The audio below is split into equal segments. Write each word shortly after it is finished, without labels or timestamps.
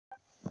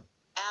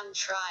am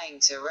trying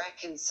to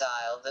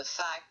reconcile the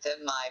fact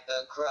that my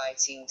book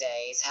writing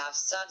days have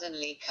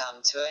suddenly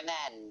come to an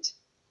end.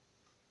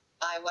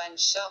 I went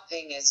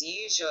shopping as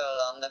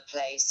usual on the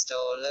Play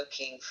Store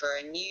looking for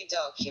a new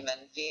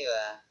document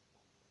viewer.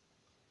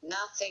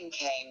 Nothing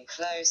came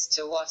close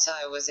to what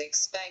I was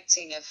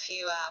expecting, a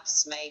few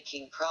apps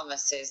making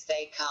promises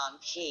they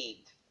can't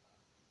keep.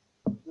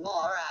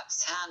 More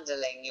apps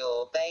handling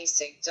your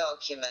basic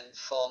document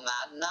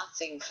format,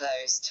 nothing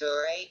close to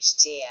a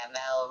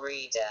HTML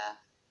reader.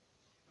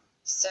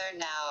 So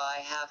now I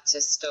have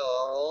to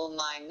store all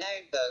my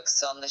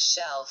notebooks on the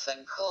shelf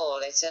and call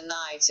it a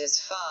night as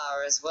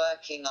far as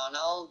working on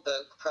old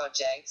book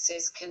projects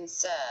is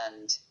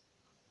concerned.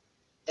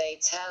 They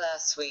tell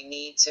us we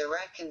need to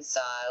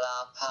reconcile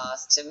our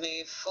past to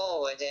move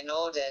forward. In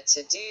order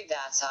to do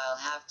that, I'll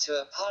have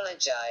to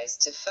apologize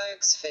to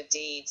folks for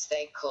deeds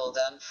they called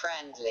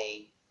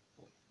unfriendly,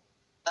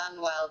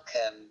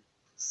 unwelcome,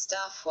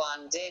 stuff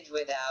one did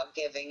without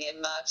giving it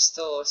much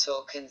thought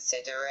or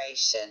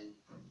consideration.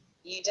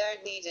 You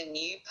don't need a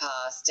new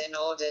past in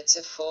order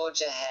to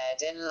forge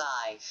ahead in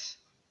life.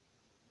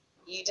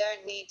 You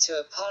don't need to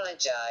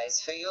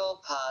apologize for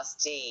your past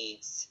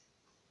deeds.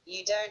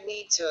 You don't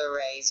need to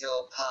erase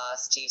your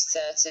past. You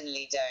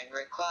certainly don't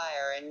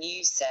require a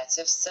new set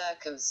of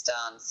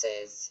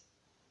circumstances.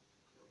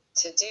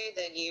 To do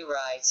that, you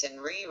write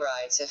and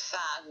rewrite a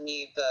fat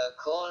new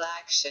book, all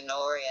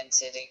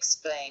action-oriented,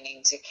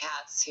 explaining to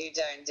cats who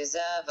don't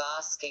deserve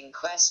asking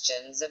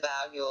questions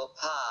about your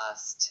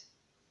past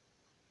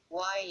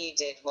why you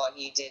did what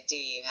you did. Do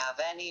you have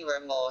any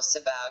remorse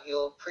about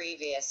your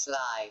previous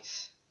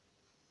life?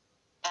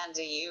 And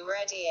are you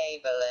ready,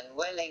 able and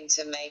willing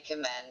to make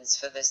amends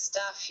for the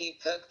stuff you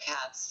put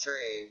cats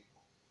through?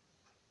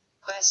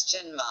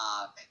 Question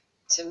mark.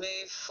 To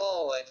move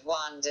forward,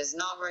 one does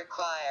not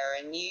require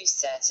a new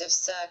set of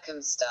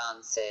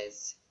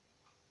circumstances.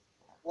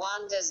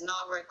 One does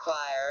not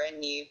require a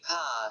new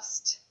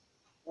past.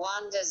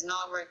 One does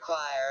not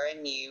require a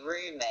new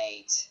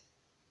roommate.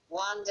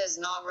 One does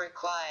not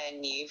require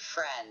new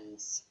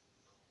friends.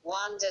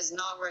 One does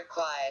not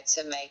require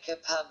to make a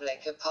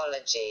public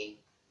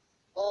apology.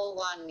 All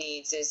one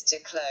needs is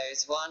to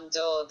close one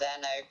door,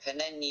 then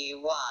open a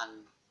new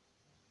one.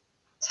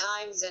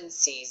 Times and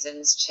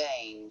seasons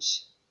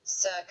change.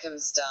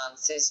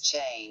 Circumstances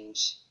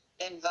change.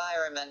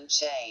 Environment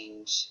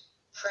change.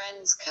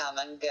 Friends come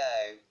and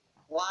go.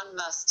 One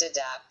must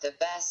adapt the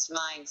best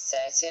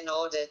mindset in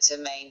order to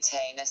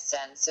maintain a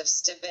sense of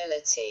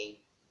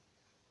stability.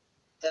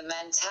 The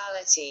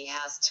mentality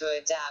has to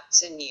adapt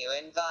to new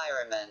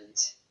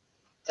environment.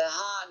 The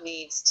heart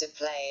needs to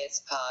play its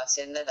part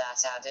in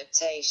that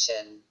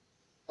adaptation,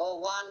 or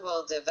one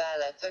will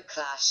develop a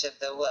clash of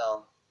the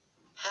will.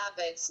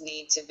 Habits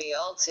need to be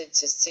altered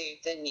to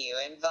suit the new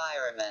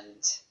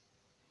environment.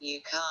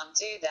 You can't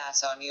do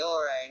that on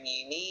your own.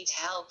 You need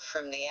help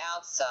from the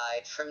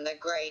outside, from the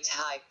great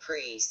high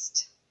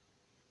priest.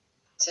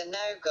 To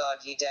know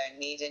God, you don't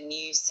need a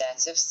new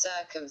set of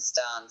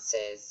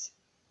circumstances.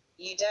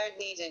 You don't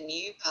need a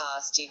new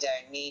past, you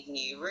don't need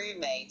new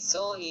roommates.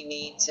 All you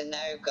need to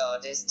know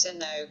God is to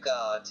know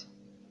God.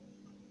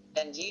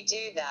 And you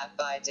do that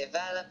by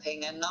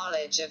developing a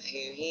knowledge of who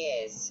He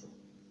is.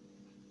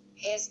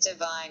 His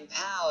divine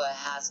power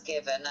has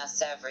given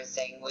us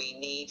everything we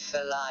need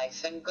for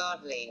life and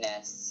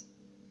godliness.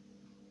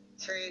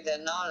 Through the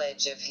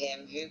knowledge of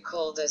Him who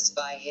called us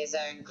by His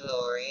own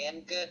glory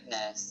and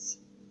goodness.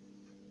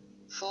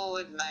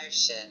 Forward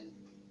motion.